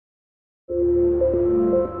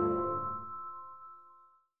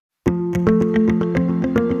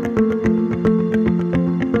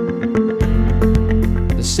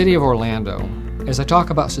City of Orlando, as I talk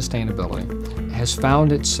about sustainability, has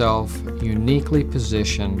found itself uniquely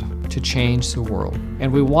positioned to change the world.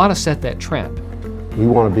 And we want to set that trend. We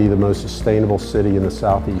want to be the most sustainable city in the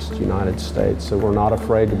Southeast United States, so we're not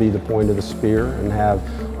afraid to be the point of the spear and have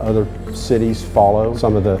other cities follow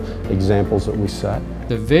some of the examples that we set.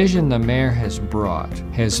 The vision the mayor has brought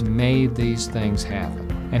has made these things happen,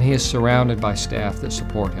 and he is surrounded by staff that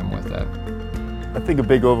support him with that. I think a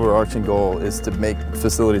big overarching goal is to make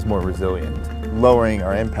facilities more resilient, lowering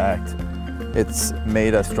our impact. It's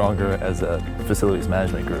made us stronger as a facilities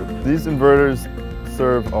management group. These inverters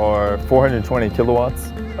serve our 420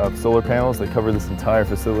 kilowatts of solar panels that cover this entire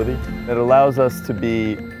facility. It allows us to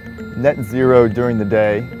be net zero during the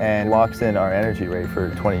day and locks in our energy rate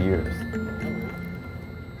for 20 years.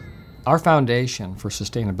 Our foundation for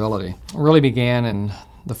sustainability really began in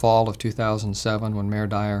the fall of 2007 when Mayor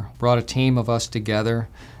Dyer brought a team of us together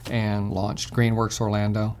and launched GreenWorks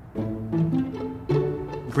Orlando.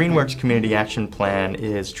 GreenWorks Community Action Plan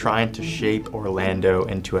is trying to shape Orlando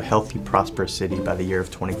into a healthy, prosperous city by the year of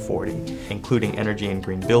 2040, including energy and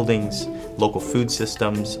green buildings, local food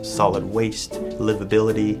systems, solid waste,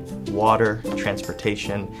 livability, water,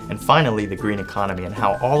 transportation, and finally the green economy, and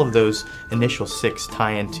how all of those initial 6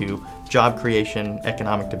 tie into job creation,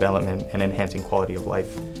 economic development, and enhancing quality of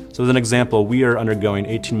life. So as an example, we are undergoing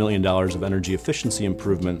 $18 million of energy efficiency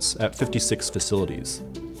improvements at 56 facilities.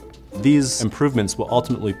 These improvements will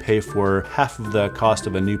ultimately pay for half of the cost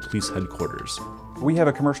of a new police headquarters. We have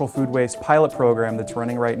a commercial food waste pilot program that's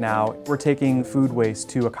running right now. We're taking food waste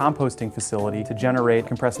to a composting facility to generate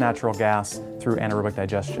compressed natural gas through anaerobic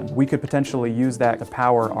digestion. We could potentially use that to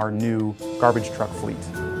power our new garbage truck fleet.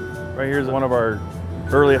 Right here's one of our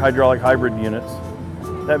early hydraulic hybrid units.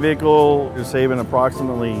 That vehicle is saving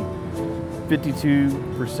approximately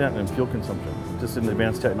 52% in fuel consumption, just in the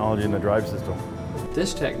advanced technology in the drive system.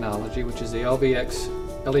 This technology, which is the LVX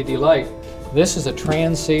LED light, this is a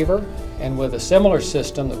transceiver, and with a similar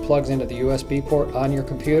system that plugs into the USB port on your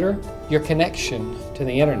computer, your connection to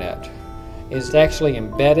the internet is actually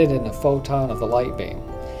embedded in the photon of the light beam.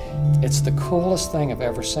 It's the coolest thing I've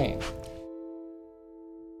ever seen.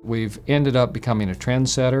 We've ended up becoming a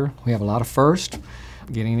trendsetter. We have a lot of firsts.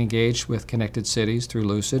 Getting engaged with connected cities through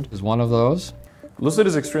Lucid is one of those. Lucid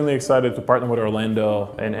is extremely excited to partner with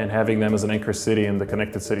Orlando and having them as an anchor city in the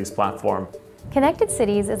Connected Cities platform. Connected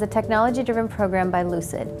Cities is a technology-driven program by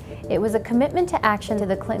Lucid. It was a commitment to action to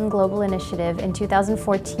the Clinton Global Initiative in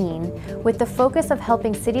 2014 with the focus of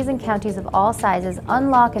helping cities and counties of all sizes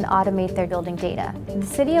unlock and automate their building data. The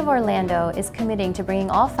City of Orlando is committing to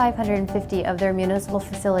bringing all 550 of their municipal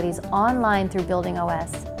facilities online through Building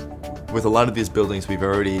OS. With a lot of these buildings, we've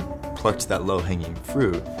already plucked that low-hanging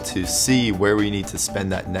fruit. To see where we need to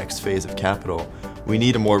spend that next phase of capital, we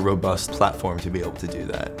need a more robust platform to be able to do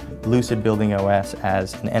that. Lucid Building OS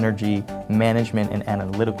as an energy management and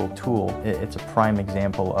analytical tool, it's a prime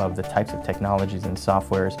example of the types of technologies and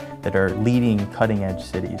softwares that are leading cutting-edge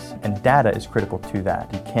cities. And data is critical to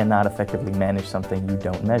that. You cannot effectively manage something you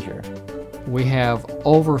don't measure. We have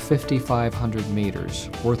over 5,500 meters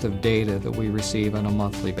worth of data that we receive on a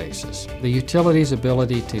monthly basis. The utility's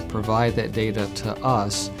ability to provide that data to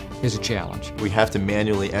us is a challenge. We have to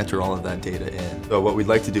manually enter all of that data in. So what we'd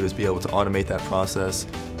like to do is be able to automate that process,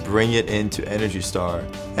 bring it into Energy Star,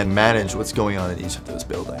 and manage what's going on in each of those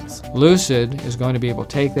buildings. Lucid is going to be able to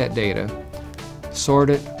take that data, sort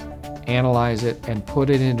it, analyze it, and put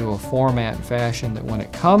it into a format and fashion that when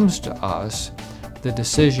it comes to us, the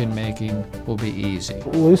decision-making will be easy.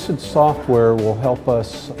 Lucid software will help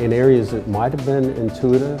us in areas that might have been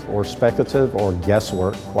intuitive or speculative or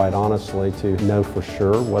guesswork, quite honestly, to know for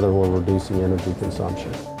sure whether we're reducing energy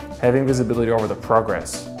consumption. Having visibility over the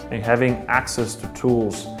progress and having access to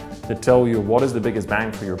tools that tell you what is the biggest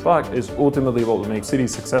bang for your buck is ultimately what will make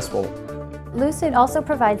cities successful. Lucid also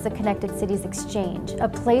provides the Connected Cities Exchange, a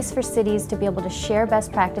place for cities to be able to share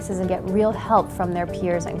best practices and get real help from their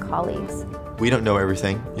peers and colleagues. We don't know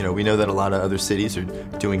everything. We know that a lot of other cities are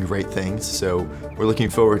doing great things, so we're looking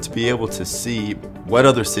forward to be able to see what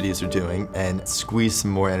other cities are doing and squeeze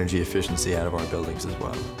some more energy efficiency out of our buildings as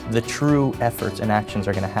well. The true efforts and actions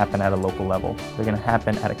are going to happen at a local level. They're going to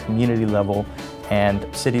happen at a community level, and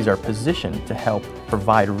cities are positioned to help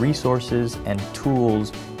provide resources and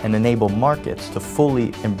tools and enable markets to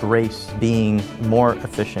fully embrace being more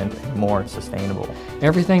efficient and more sustainable.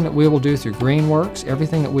 Everything that we will do through GreenWorks,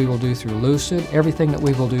 everything that we will do through Lucid, everything that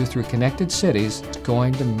we will do through Connected Cities is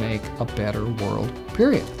going to make a better world,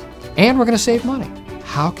 period. And we're going to save money.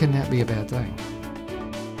 How can that be a bad thing?